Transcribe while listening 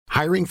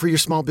Hiring for your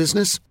small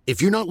business?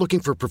 If you're not looking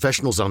for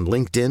professionals on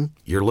LinkedIn,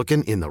 you're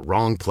looking in the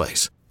wrong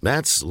place.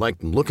 That's like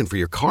looking for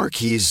your car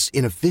keys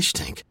in a fish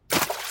tank.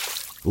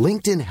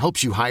 LinkedIn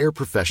helps you hire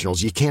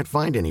professionals you can't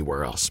find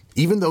anywhere else,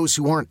 even those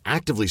who aren't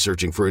actively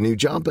searching for a new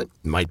job but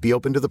might be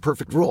open to the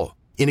perfect role.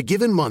 In a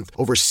given month,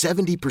 over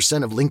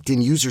 70% of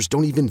LinkedIn users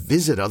don't even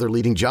visit other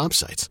leading job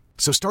sites.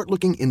 So start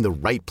looking in the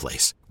right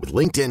place. With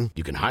LinkedIn,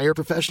 you can hire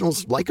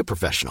professionals like a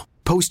professional.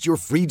 Post your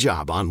free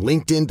job on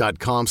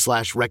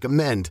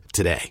linkedin.com/recommend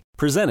today.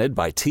 Presented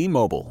by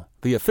T-Mobile,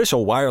 the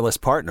official wireless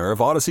partner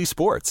of Odyssey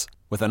Sports.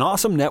 With an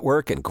awesome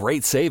network and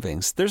great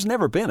savings, there's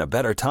never been a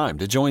better time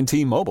to join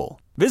T-Mobile.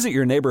 Visit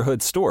your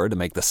neighborhood store to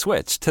make the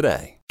switch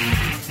today.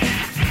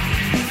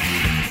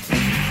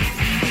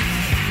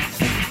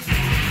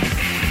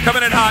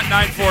 Coming in hot,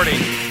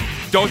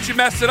 9:40. Don't you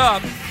mess it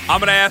up. I'm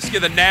going to ask you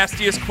the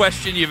nastiest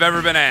question you've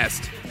ever been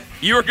asked.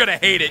 You are going to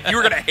hate it. You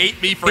are going to hate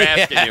me for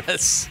asking you.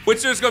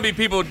 Which there's going to be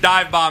people who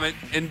dive bomb it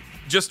and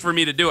just for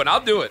me to do it. And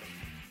I'll do it.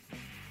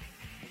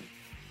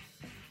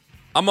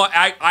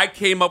 I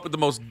came up with the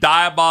most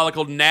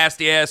diabolical,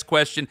 nasty-ass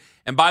question.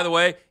 And by the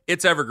way,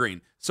 it's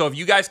evergreen. So if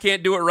you guys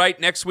can't do it right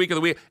next week of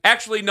the week.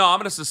 Actually, no, I'm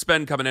going to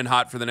suspend coming in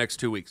hot for the next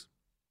 2 weeks.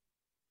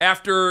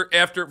 After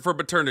for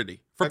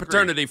paternity. For Agreed.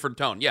 Paternity for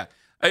Tone. Yeah.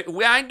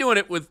 I ain't doing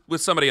it with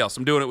somebody else.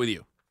 I'm doing it with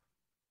you.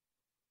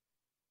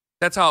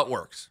 That's how it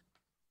works.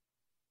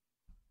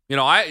 You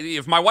know,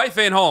 if my wife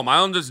ain't home, I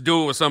don't just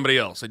do it with somebody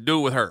else. I do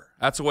it with her.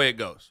 That's the way it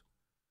goes.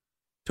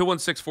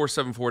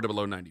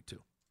 216-474-0092.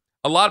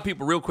 A lot of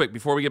people, real quick,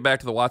 before we get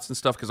back to the Watson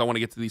stuff, because I want to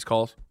get to these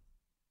calls.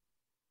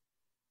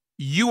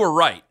 You were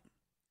right.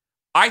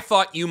 I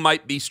thought you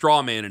might be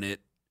strawmanning it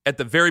at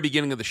the very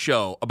beginning of the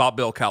show about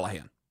Bill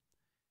Callahan.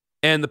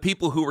 And the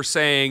people who were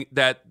saying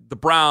that the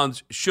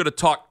Browns should have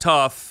talked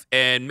tough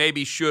and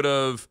maybe should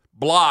have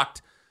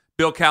blocked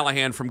Bill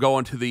Callahan from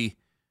going to the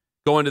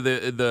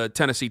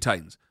Tennessee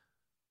Titans.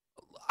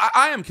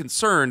 I am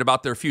concerned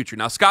about their future.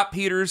 Now, Scott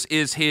Peters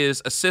is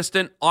his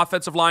assistant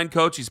offensive line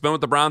coach. He's been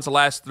with the Browns the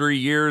last 3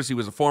 years. He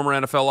was a former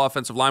NFL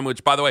offensive lineman,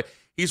 which, by the way,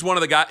 he's one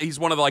of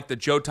the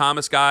Joe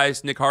Thomas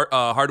guys, Nick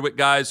Hardwick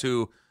guys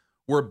who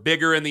were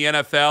bigger in the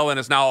NFL and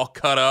is now all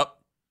cut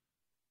up.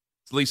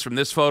 At least from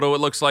this photo, it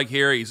looks like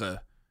here. He's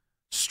a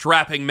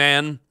strapping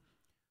man.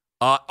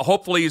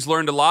 Hopefully he's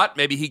learned a lot.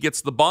 Maybe he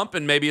gets the bump,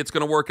 and maybe it's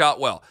going to work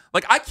out well.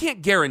 Like, I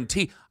can't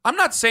guarantee. I'm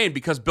not saying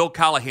because Bill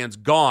Callahan's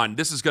gone,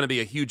 this is going to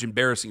be a huge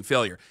embarrassing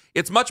failure.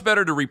 It's much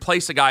better to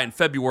replace a guy in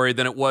February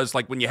than it was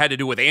like when you had to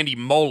do with Andy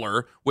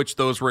Moeller, which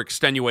those were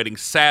extenuating,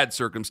 sad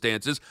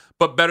circumstances,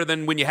 but better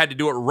than when you had to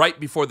do it right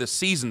before the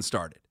season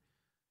started.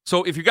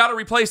 So if you got to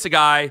replace a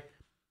guy,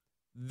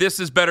 this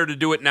is better to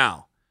do it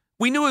now.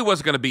 We knew he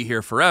wasn't going to be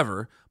here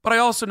forever, but I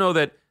also know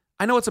that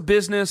it's a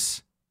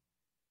business.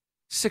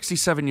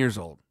 67 years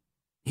old.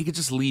 He could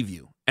just leave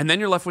you, and then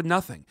you're left with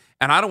nothing.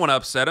 And I don't want to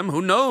upset him.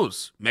 Who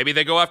knows? Maybe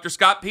they go after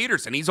Scott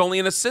Peters, and he's only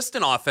an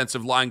assistant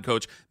offensive line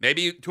coach.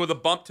 Maybe to the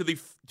bump to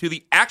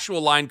the actual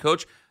line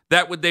coach,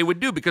 they would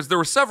do, because there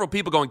were several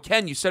people going,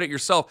 Ken, you said it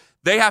yourself,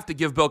 they have to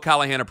give Bill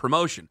Callahan a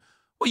promotion.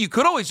 Well, you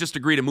could always just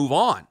agree to move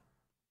on.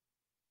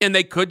 And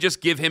they could just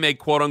give him a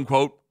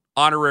quote-unquote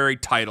honorary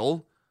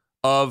title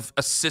of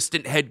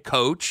assistant head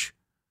coach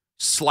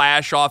 /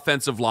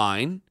 offensive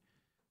line.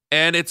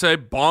 And it's a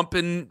bump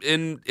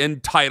in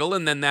title,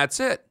 and then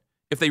that's it,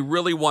 if they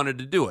really wanted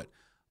to do it.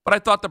 But I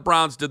thought the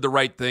Browns did the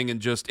right thing,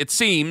 and it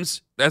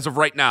seems, as of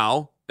right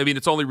now, I mean,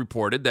 it's only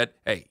reported that,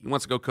 hey, he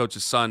wants to go coach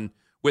his son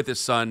with his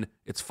son.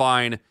 It's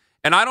fine.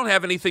 And I don't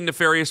have anything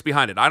nefarious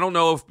behind it. I don't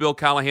know if Bill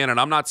Callahan, and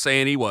I'm not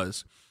saying he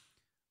was,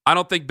 I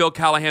don't think Bill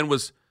Callahan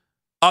was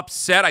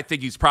upset. I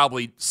think he's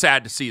probably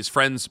sad to see his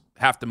friends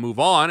have to move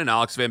on, and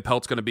Alex Van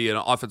Pelt's going to be an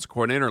offensive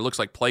coordinator. It looks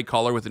like play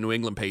caller with the New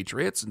England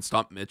Patriots and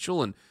Stump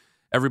Mitchell and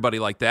everybody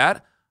like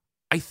that.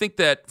 I think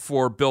that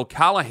for Bill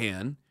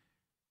Callahan,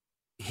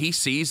 he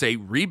sees a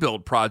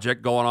rebuild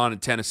project going on in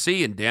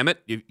Tennessee, and damn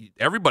it,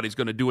 everybody's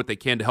going to do what they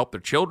can to help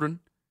their children.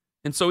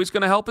 And so he's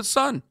going to help his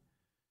son.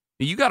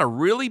 You got a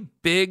really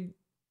big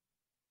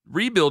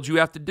rebuild you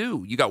have to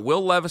do. You got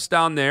Will Levis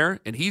down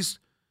there, and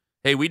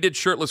we did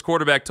shirtless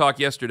quarterback talk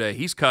yesterday.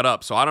 He's cut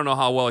up, so I don't know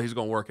how well he's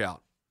going to work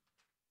out.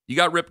 You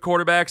got ripped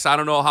quarterbacks. I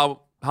don't know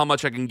how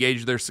much I can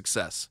gauge their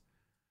success.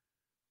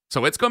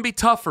 So it's going to be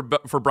tough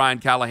for Brian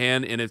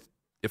Callahan, and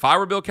if I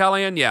were Bill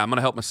Callahan, yeah, I'm going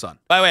to help my son.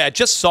 By the way, I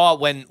just saw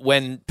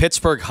when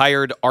Pittsburgh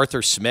hired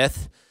Arthur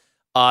Smith,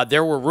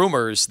 there were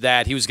rumors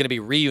that he was going to be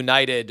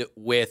reunited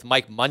with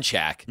Mike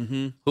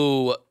Munchak,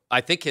 who I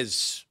think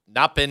has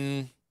not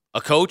been a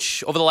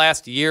coach over the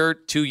last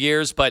 2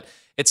 years, but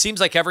it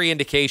seems like every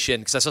indication,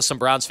 because I saw some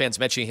Browns fans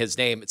mentioning his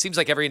name, it seems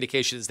like every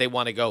indication is they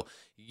want to go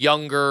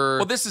younger.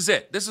 Well, this is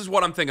it. This is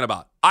what I'm thinking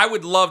about. I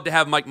would love to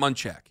have Mike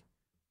Munchak.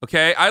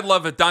 Okay, I'd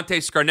love if Dante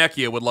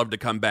Scarnecchia would love to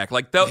come back.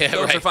 Like, those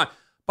are fine.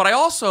 But I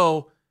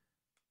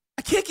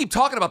can't keep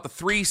talking about the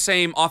three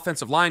same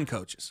offensive line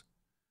coaches.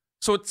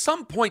 So at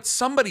some point,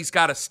 somebody's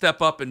got to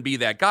step up and be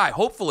that guy.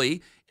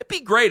 Hopefully, it'd be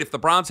great if the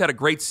Browns had a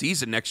great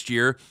season next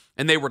year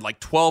and they were like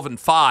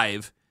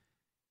 12-5,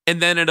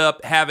 and then ended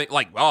up having,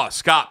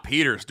 Scott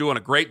Peters doing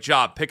a great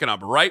job picking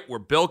up right where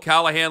Bill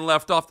Callahan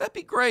left off. That'd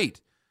be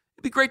great.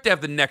 It'd be great to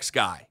have the next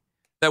guy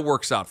that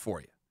works out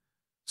for you.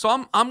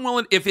 So I'm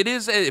willing, if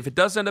it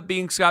does end up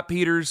being Scott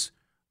Peters,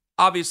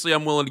 obviously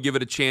I'm willing to give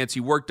it a chance. He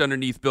worked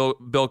underneath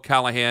Bill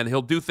Callahan.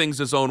 He'll do things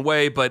his own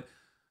way, but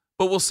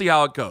we'll see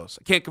how it goes.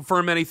 I can't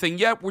confirm anything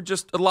yet.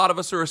 A lot of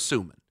us are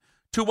assuming.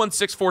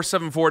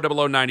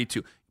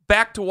 216-474-0092.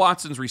 Back to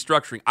Watson's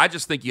restructuring. I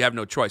just think you have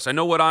no choice. I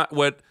know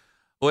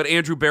what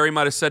Andrew Berry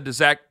might have said to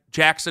Zach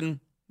Jackson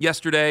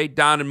yesterday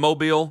down in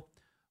Mobile,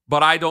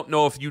 but I don't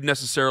know if you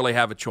necessarily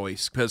have a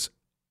choice, because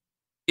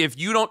if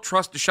you don't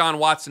trust Deshaun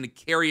Watson to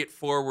carry it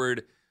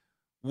forward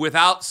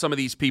without some of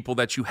these people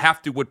that you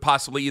would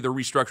possibly either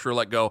restructure or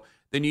let go,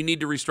 then you need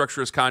to restructure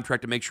his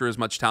contract to make sure as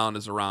much talent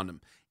is around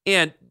him.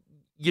 And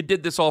you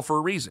did this all for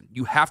a reason.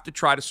 You have to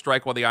try to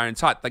strike while the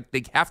iron's hot. Like,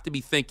 they have to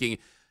be thinking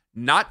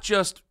not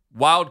just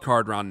wild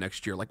card round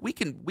next year. Like, we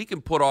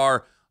can put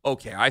I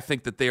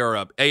think that they are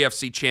a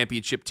AFC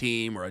championship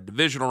team or a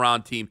divisional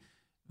round team.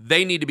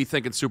 They need to be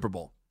thinking Super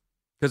Bowl,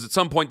 because at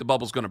some point the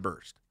bubble's going to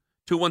burst.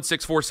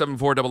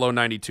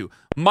 216-474-0092.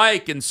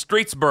 Mike in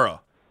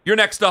Streetsboro, you're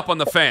next up on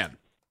the Fan.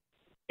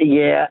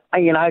 Yeah, I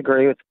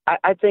agree with.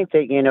 I think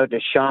that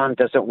Deshaun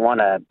doesn't want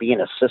to be in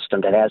a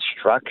system that has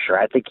structure.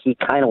 I think he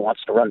kind of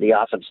wants to run the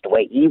offense the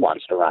way he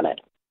wants to run it.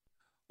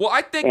 Well,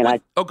 I think.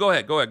 Go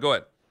ahead.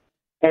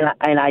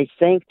 And I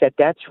think that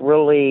that's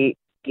really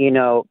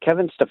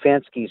Kevin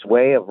Stefanski's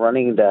way of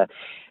running the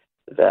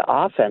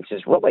offense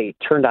has really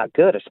turned out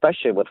good,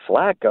 especially with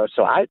Flacco.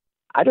 So I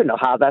don't know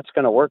how that's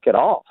going to work at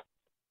all.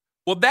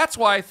 Well, that's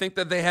why I think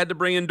that they had to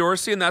bring in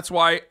Dorsey, and that's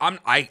why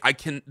I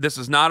can. This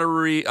is not a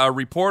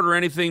report or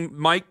anything,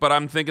 Mike, but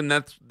I'm thinking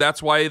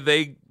that's why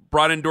they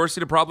brought in Dorsey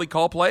to probably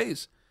call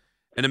plays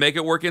and to make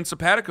it work in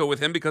simpatico with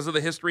him because of the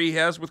history he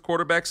has with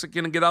quarterbacks that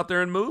can get out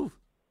there and move.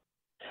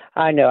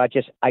 I know. I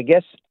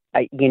guess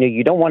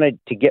you don't want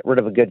to get rid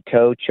of a good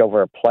coach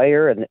over a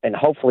player, and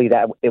hopefully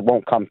that it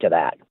won't come to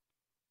that.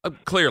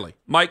 Clearly,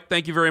 Mike.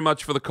 Thank you very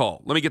much for the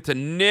call. Let me get to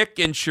Nick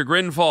in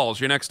Chagrin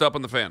Falls. You're next up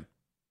on the Fan.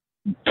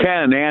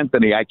 Ken,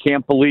 Anthony, I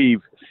can't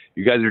believe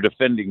you guys are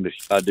defending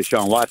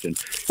Deshaun Watson.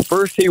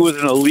 First, he was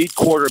an elite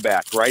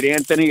quarterback, right,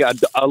 Anthony? An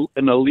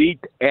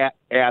elite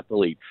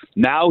athlete.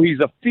 Now he's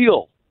a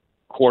field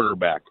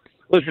quarterback.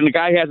 Listen, the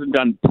guy hasn't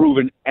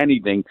proven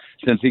anything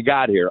since he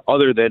got here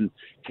other than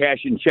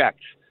cashing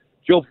checks.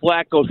 Joe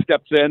Flacco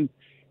steps in.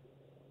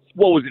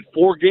 What was it,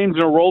 4 games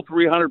in a row,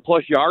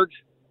 300-plus yards?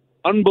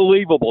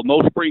 Unbelievable.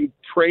 No spring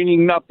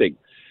training, nothing.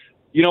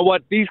 You know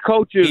what? These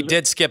coaches... He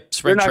did skip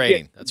spring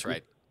training. That's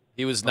right.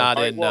 He was not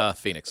in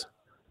Phoenix.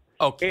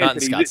 Okay. Not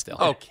in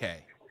Scottsdale.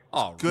 Okay.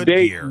 Oh, Good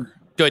year.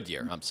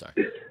 I'm sorry.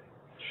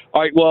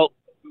 All right, well,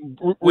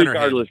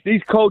 regardless,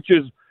 these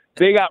coaches,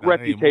 they got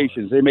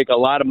reputations. They make a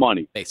lot of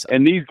money.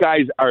 And these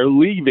guys are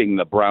leaving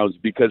the Browns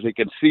because they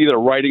can see the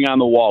writing on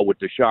the wall with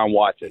Deshaun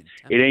Watson.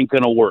 It ain't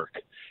going to work.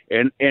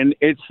 And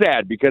it's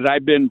sad because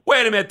I've been...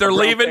 Wait a minute. They're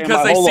leaving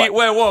because they see...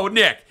 Whoa,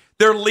 Nick.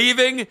 They're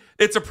leaving.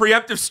 It's a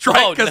preemptive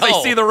strike because they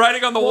see the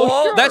writing on the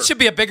wall. Sure. That should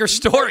be a bigger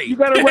story. You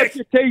got a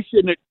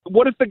reputation.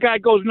 What if the guy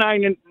goes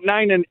 9-8?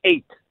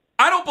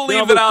 I don't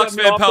believe that Alex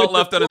Van Pelt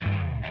left on his...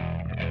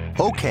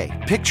 Okay,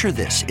 picture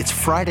this. It's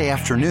Friday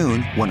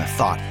afternoon when a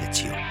thought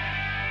hits you.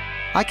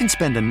 I can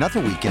spend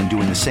another weekend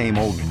doing the same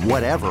old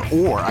whatever,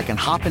 or I can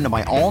hop into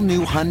my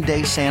all-new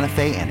Hyundai Santa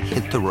Fe and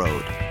hit the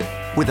road.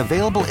 With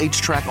available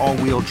H-Track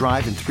all-wheel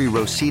drive and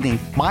 3-row seating,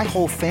 my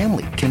whole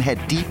family can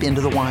head deep into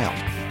the wild.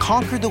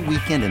 Conquer the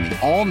weekend in the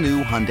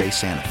all-new Hyundai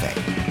Santa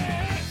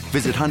Fe.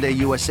 Visit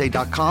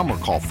HyundaiUSA.com or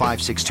call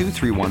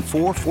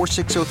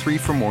 562-314-4603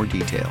 for more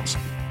details.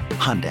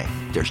 Hyundai,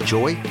 there's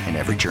joy in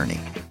every journey.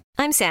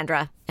 I'm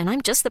Sandra, and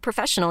I'm just the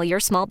professional your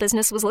small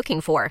business was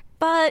looking for.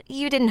 But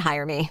you didn't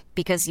hire me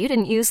because you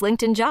didn't use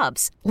LinkedIn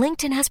Jobs.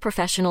 LinkedIn has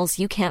professionals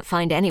you can't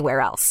find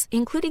anywhere else,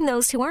 including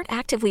those who aren't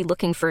actively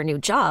looking for a new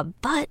job,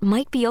 but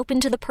might be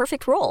open to the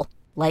perfect role,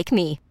 like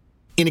me.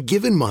 In a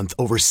given month,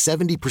 over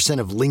 70%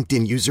 of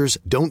LinkedIn users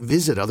don't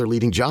visit other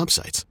leading job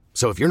sites.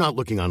 So if you're not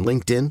looking on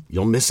LinkedIn,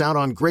 you'll miss out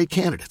on great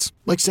candidates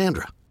like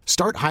Sandra.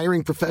 Start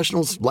hiring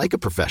professionals like a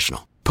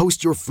professional.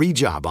 Post your free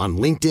job on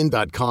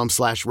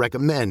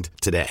linkedin.com/recommend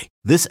today.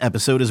 This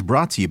episode is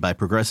brought to you by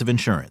Progressive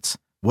Insurance.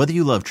 Whether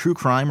you love true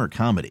crime or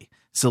comedy,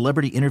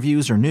 celebrity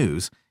interviews or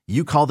news,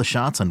 you call the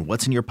shots on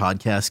what's in your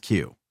podcast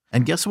queue.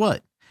 And guess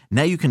what?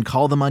 Now you can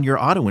call them on your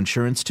auto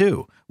insurance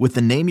too with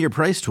the Name Your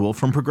Price tool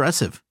from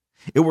Progressive.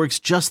 It works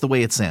just the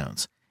way it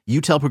sounds.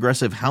 You tell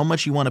Progressive how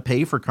much you want to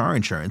pay for car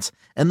insurance,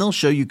 and they'll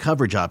show you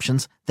coverage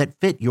options that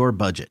fit your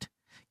budget.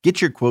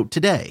 Get your quote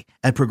today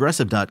at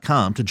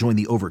Progressive.com to join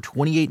the over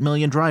 28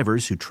 million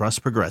drivers who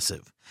trust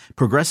Progressive.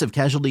 Progressive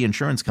Casualty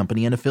Insurance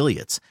Company and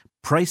Affiliates.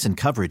 Price and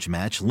coverage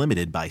match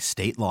limited by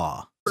state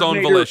law. His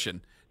own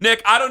volition.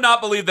 Nick, I do not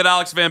believe that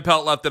Alex Van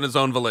Pelt left on his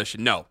own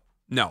volition. No.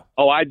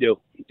 Oh, I do.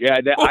 Yeah,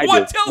 I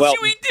what do. tells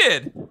you he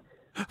did?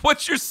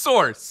 What's your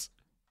source?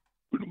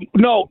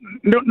 No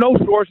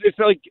source. It's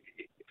like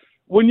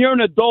when you're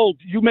an adult,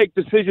 you make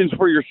decisions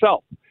for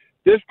yourself.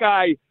 This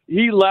guy,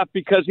 he left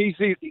because he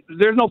sees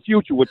there's no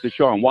future with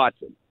Deshaun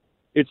Watson.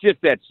 It's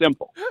just that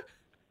simple.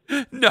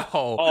 No.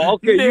 Oh,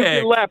 okay. Nick. You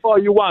can laugh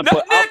all you want, No,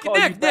 but I'll call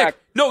you back.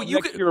 No, you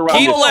next can year around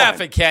Keep this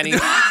laughing, time. Kenny.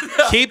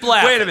 Keep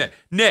laughing. Wait a minute.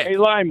 Nick. Hey,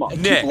 Lima.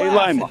 Nick. Hey,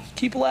 Lima.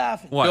 Keep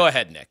laughing. What? Go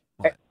ahead, Nick.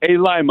 Hey,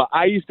 Lima.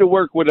 I used to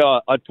work with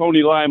a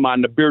Tony Lima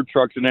on the beer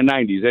trucks in the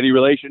 90s. Any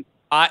relation?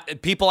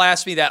 People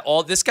ask me that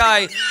all. This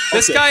guy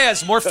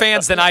has more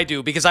fans than I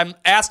do because I'm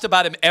asked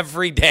about him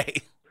every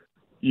day.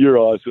 You're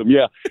awesome.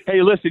 Yeah.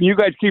 Hey, listen, you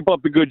guys keep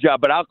up the good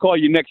job, but I'll call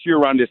you next year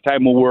around this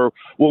time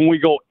when we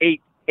go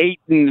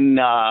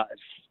 8-9.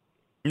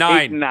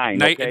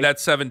 9. Okay?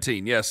 That's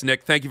 17. Yes,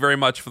 Nick, thank you very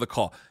much for the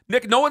call.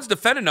 Nick, no one's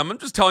defending him. I'm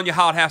just telling you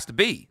how it has to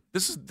be.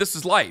 This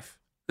is life.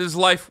 This is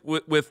life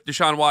with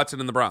Deshaun Watson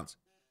and the Browns.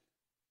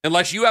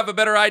 Unless you have a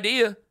better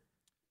idea,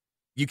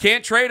 you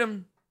can't trade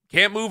him.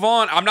 Can't move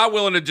on. I'm not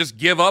willing to just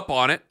give up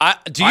on it.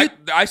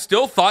 I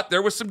still thought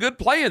there was some good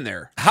play in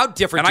there. How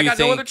different and do you I got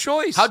think? no other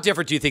choice. How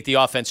different do you think the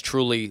offense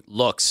truly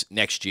looks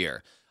next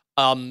year?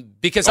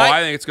 Because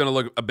I think it's going to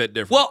look a bit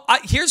different. Well,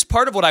 here's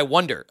part of what I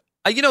wonder.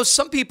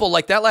 Some people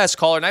like that last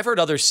caller, and I've heard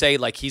others say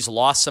like he's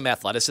lost some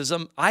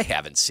athleticism. I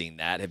haven't seen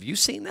that. Have you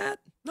seen that?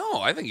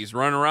 No, I think he's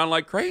running around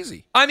like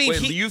crazy. I mean,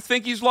 do you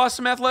think he's lost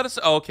some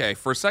athleticism? Okay,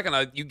 for a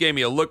second, you gave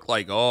me a look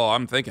like, oh,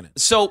 I'm thinking it.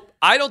 So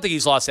I don't think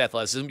he's lost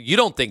athleticism. You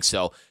don't think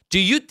so? Do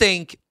you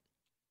think?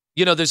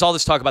 There's all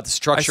this talk about the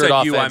structured offense.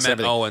 I and meant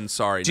everything. Owen.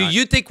 Sorry. Do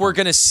you think we're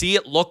going to see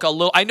it look a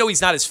little? I know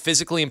he's not as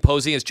physically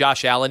imposing as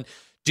Josh Allen.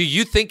 Do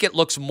you think it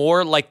looks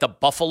more like the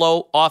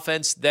Buffalo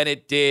offense than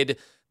it did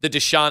the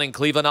Deshaun and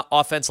Cleveland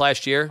offense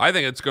last year? I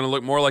think it's going to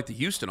look more like the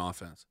Houston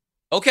offense.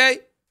 Okay.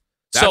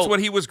 That's what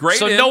he was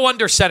great in. So no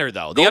under center,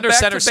 though. The under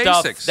center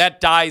stuff, that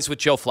dies with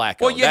Joe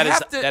Flacco. Well,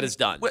 that is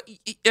done. Well,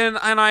 and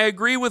I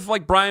agree with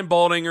like Brian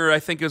Baldinger, I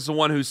think is the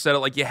one who said it,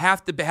 like you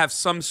have to have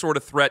some sort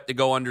of threat to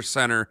go under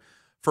center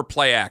for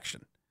play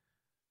action.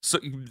 So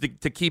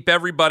to keep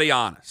everybody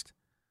honest.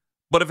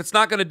 But if it's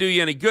not going to do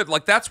you any good,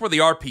 like that's where the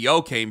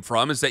RPO came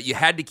from, is that you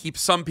had to keep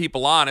some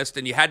people honest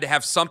and you had to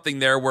have something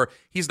there where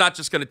he's not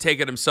just going to take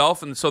it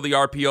himself, and so the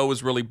RPO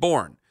was really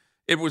born.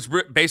 It was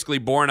basically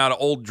born out of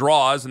old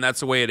draws, and that's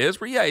the way it is,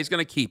 where, yeah, he's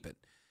going to keep it.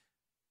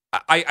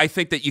 I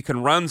think that you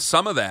can run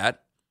some of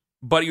that,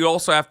 but you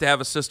also have to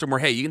have a system where,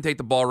 hey, you can take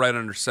the ball right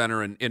under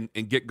center and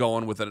get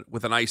going with an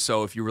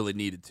ISO if you really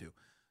needed to.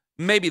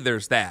 Maybe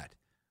there's that.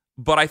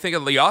 But I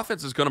think the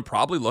offense is going to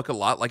probably look a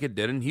lot like it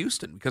did in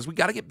Houston because we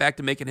got to get back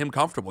to making him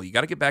comfortable. You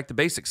got to get back to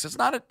basics. It's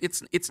not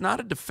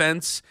a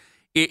defense.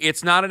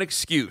 It's not an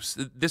excuse.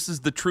 This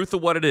is the truth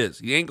of what it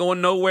is. You ain't going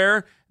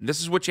nowhere, and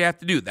this is what you have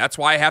to do. That's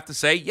why I have to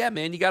say, yeah,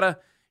 man, you're going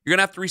to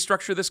have to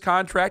restructure this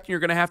contract, and you're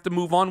going to have to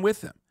move on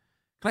with him.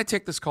 Can I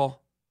take this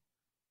call?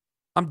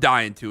 I'm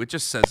dying to. It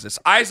just says this.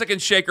 Isaac in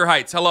Shaker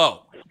Heights.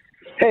 Hello.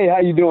 Hey,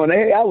 how you doing?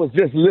 Hey, I was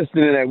just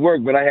listening at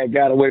work, but I had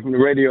got away from the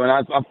radio, and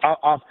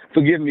I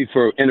forgive me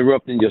for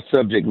interrupting your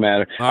subject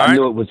matter. All right. I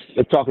know it was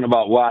talking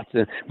about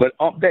Watson, but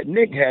that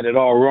Nick had it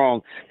all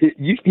wrong.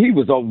 He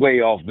was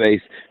way off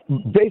base.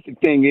 Basic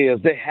thing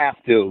is they have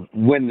to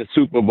win the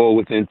Super Bowl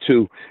within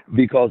 2,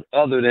 because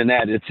other than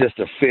that, it's just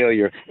a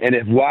failure. And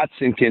if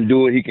Watson can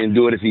do it, he can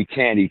do it. If he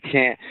can't, he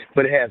can't.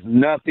 But it has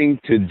nothing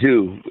to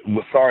do,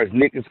 as far as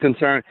Nick is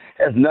concerned,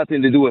 has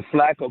nothing to do with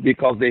Flacco,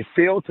 because they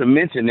fail to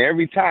mention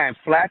every time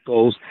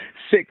Flacco's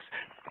pick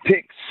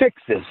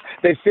sixes.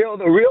 They fail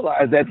to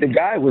realize that the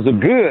guy was a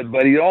good,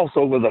 but he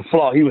also was a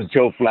flaw. He was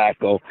Joe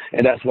Flacco,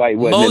 and that's why he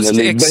wasn't in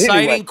the league. Most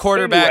exciting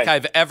quarterback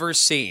I've ever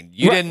seen.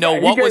 You didn't know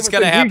what was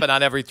going to happen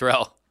on every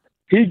throw.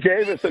 He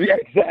gave us some, yeah,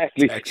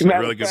 exactly.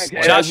 Really good.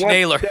 Josh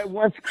Naylor. That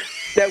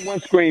one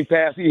screen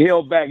pass, he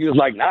held back. He was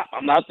like, "Nah,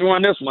 I'm not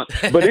throwing this one."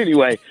 But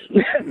anyway,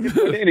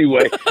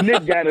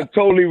 Nick got it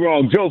totally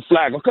wrong. Joe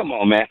Flacco, come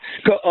on, man.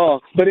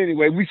 But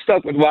anyway, we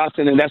stuck with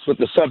Watson, and that's what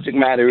the subject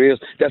matter is.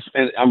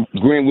 And I'm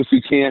agreeing with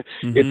you, Ken.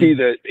 Mm-hmm. It's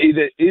either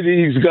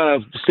he's gonna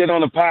sit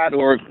on the pot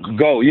or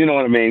go. You know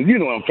what I mean? You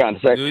know what I'm trying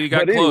to say. You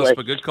got close,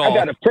 but good call. I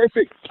got a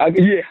perfect.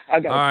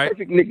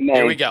 Perfect nickname.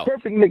 Here we go.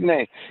 Perfect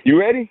nickname. You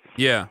ready?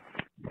 Yeah.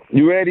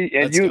 You ready?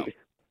 And Let's go.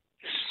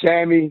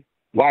 Sammy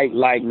White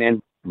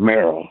Lightning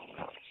Merrill.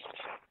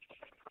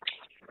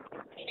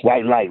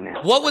 White Lightning.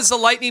 What was the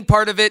lightning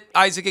part of it,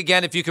 Isaac,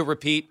 again, if you could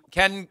repeat?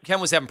 Ken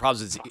was having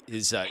problems with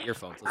his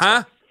earphones.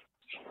 Huh?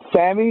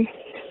 Sammy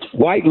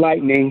White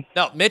Lightning.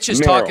 No, Mitch is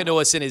Merrill. talking to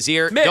us in his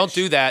ear. Mitch, Don't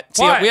do that.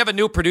 See, why? we have a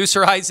new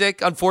producer,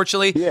 Isaac,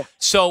 unfortunately. Yeah.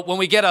 So when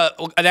we get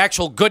an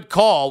actual good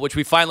call, which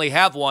we finally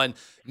have one,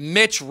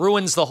 Mitch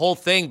ruins the whole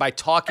thing by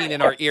talking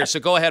in our ear. So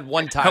go ahead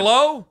one time.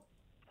 Hello?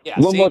 Yeah,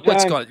 One more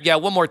what's time? going on? Yeah,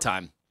 one more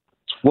time.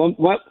 One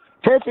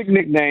perfect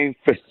nickname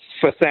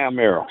for Sam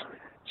Merrill.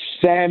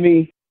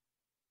 Sammy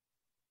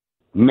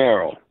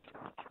Merrill.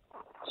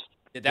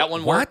 Did that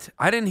one work? What?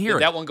 I didn't hear Did it.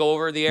 that one go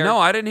over the air? No,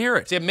 I didn't hear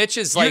it. See, Mitch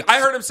is like... I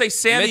heard him say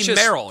Sammy Mitch is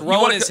Merrill.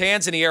 throwing his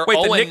hands in the air. Wait,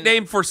 Owen, the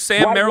nickname for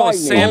Sam White Merrill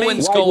is Lightning. Sammy?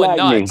 Owen's White going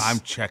Lightning. nuts. I'm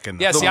checking.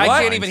 Yeah, see,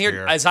 I can't even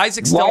hear... Is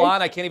Isaac still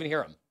on? I can't even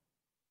hear him.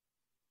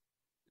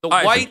 The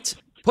Isaac. White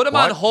Put him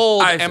on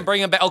hold Isaac. and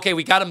bring him back. Okay,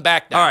 we got him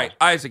back now. All right,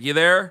 Isaac, you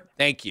there?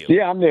 Thank you.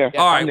 Yeah, I'm there.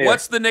 All right, I'm there.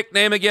 what's the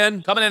nickname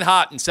again? Coming in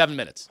hot in 7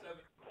 minutes.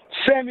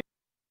 Sammy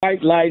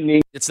White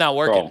Lightning? It's not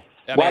working.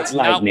 I mean, White it's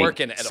not lightning.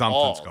 working at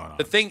Something's all. going on.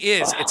 The thing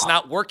is, it's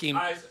not working.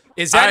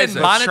 Is Isaac. that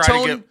in Let's try to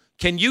monotone?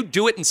 Can you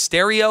do it in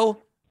stereo?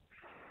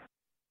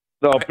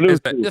 No,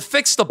 Bluetooth.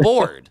 Fix the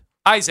board.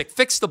 Isaac,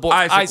 fix the board.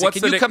 Isaac, what's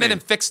can the you come in nickname?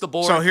 and fix the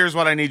board? So here's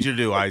what I need you to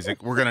do,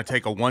 Isaac. We're going to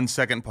take a 1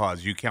 second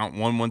pause. You count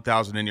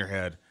 1,000 in your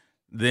head.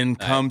 Then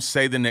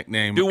say the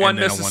nickname. Do one and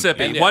then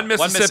Mississippi. Yeah, One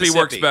Mississippi works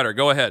Mississippi. better.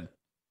 Go ahead.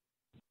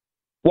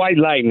 White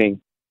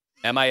Lightning.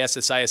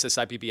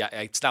 MISSISSIPPI.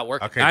 It's not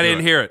working. Okay, I do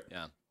didn't it. hear it.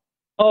 Yeah.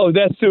 Oh,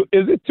 that's too.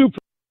 Is it too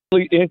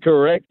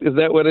incorrect? Is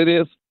that what it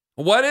is?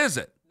 What is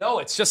it? No,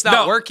 it's just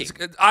not working.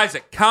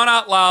 Isaac, count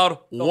out loud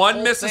one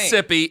whole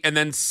Mississippi and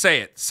then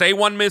say it. Say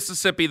one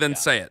Mississippi, then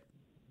say it.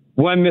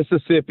 One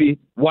Mississippi,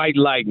 White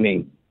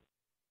Lightning.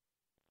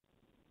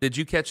 Did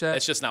you catch that?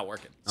 It's just not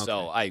working.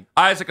 So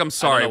Isaac, I'm I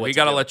sorry. don't know what We to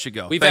got to do. let you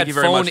go. We've Thank had you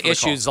very phone much for the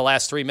call. issues the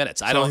last 3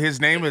 minutes. So his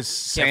name is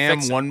Sam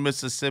fix it. 1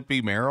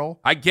 Mississippi Merrill?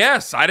 I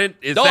guess. I didn't.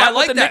 Is No, that I what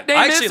like the that. nickname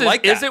I actually is?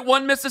 like Is that. it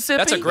one Mississippi?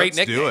 That's a great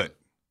Let's nickname. do it.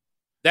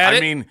 That I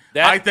it? mean,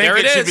 That- I think there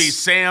it should be is.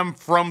 Sam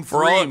from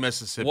For 3 all-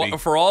 Mississippi.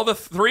 For all the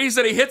threes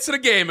that he hits in a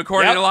game,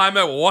 according Yep. to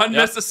alignment, one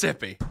Yep.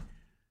 Mississippi.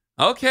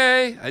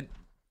 Okay.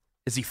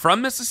 Is he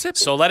from Mississippi?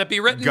 So let it be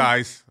written.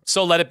 Guys,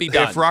 So let it be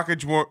done. if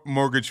Rocket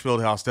Mortgage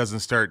Fieldhouse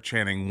doesn't start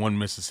chanting 1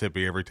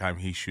 Mississippi every time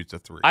he shoots a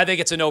 3. I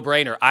think it's a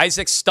no-brainer.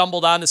 Isaac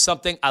stumbled onto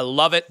something. I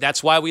love it.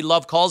 That's why we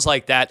love calls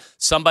like that.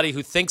 Somebody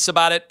who thinks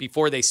about it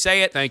before they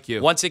say it. Thank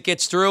you. Once it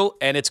gets through,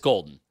 and it's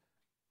golden.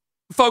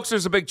 Folks,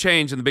 there's a big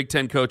change in the Big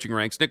Ten coaching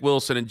ranks. Nick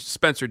Wilson and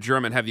Spencer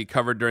German have you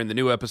covered during the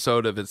new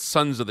episode of his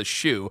Sons of the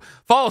Shoe.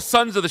 Follow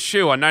Sons of the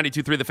Shoe on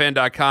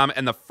 923thefan.com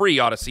and the free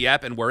Odyssey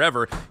app and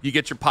wherever you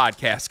get your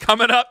podcasts.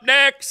 Coming up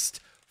next,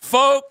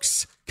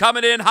 folks,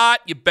 coming in hot.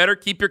 You better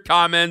keep your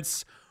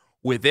comments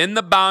within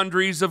the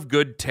boundaries of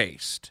good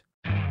taste.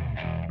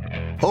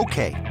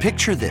 Okay,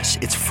 picture this.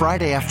 It's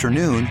Friday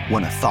afternoon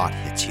when a thought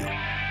hits you.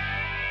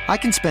 I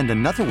can spend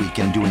another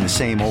weekend doing the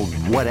same old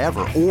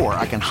whatever, or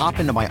I can hop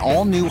into my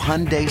all-new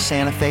Hyundai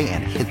Santa Fe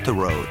and hit the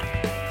road.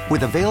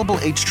 With available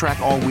H-Track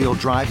all-wheel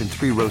drive and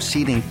 3-row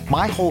seating,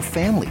 my whole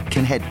family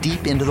can head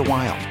deep into the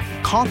wild.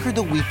 Conquer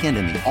the weekend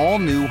in the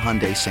all-new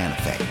Hyundai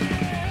Santa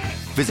Fe.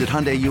 Visit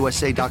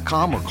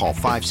HyundaiUSA.com or call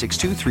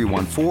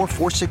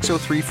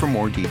 562-314-4603 for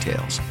more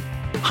details.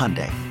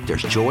 Hyundai,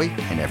 there's joy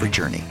in every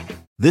journey.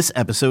 This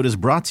episode is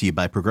brought to you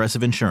by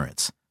Progressive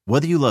Insurance.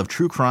 Whether you love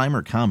true crime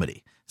or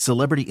comedy,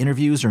 celebrity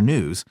interviews or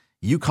news,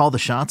 you call the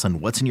shots on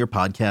what's in your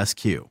podcast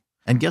queue.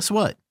 And guess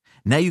what?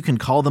 Now you can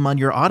call them on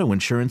your auto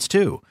insurance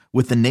too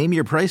with the Name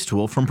Your Price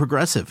tool from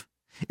Progressive.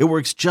 It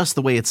works just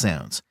the way it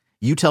sounds.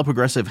 You tell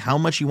Progressive how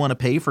much you want to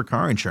pay for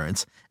car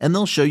insurance, and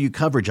they'll show you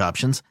coverage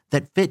options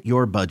that fit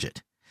your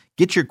budget.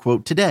 Get your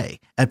quote today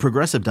at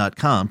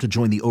Progressive.com to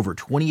join the over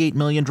 28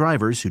 million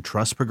drivers who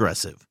trust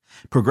Progressive.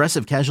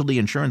 Progressive Casualty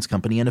Insurance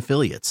Company and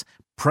Affiliates.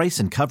 Price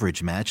and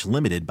coverage match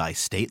limited by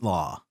state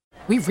law.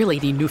 We really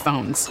need new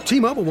phones.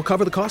 T-Mobile will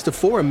cover the cost of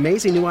 4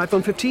 amazing new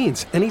iPhone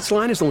 15s, and each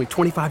line is only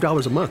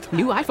 $25 a month.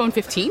 New iPhone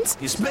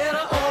 15s? It's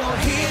better over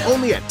here.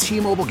 Only at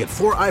T-Mobile, get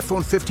 4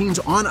 iPhone 15s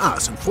on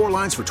us and 4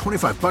 lines for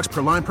 $25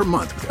 per line per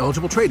month with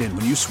eligible trade-in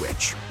when you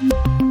switch.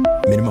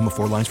 Minimum of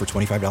 4 lines for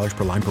 $25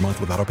 per line per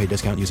month with autopay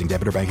discount using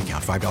debit or bank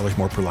account. $5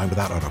 more per line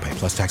without autopay,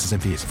 plus taxes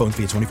and fees. Phone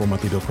fee at 24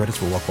 monthly bill credits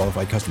for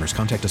well-qualified customers.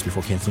 Contact us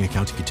before canceling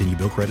account to continue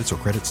bill credits or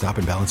credit stop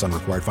and balance on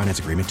required finance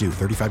agreement due.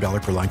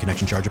 $35 per line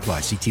connection charge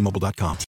applies. See T-Mobile.com.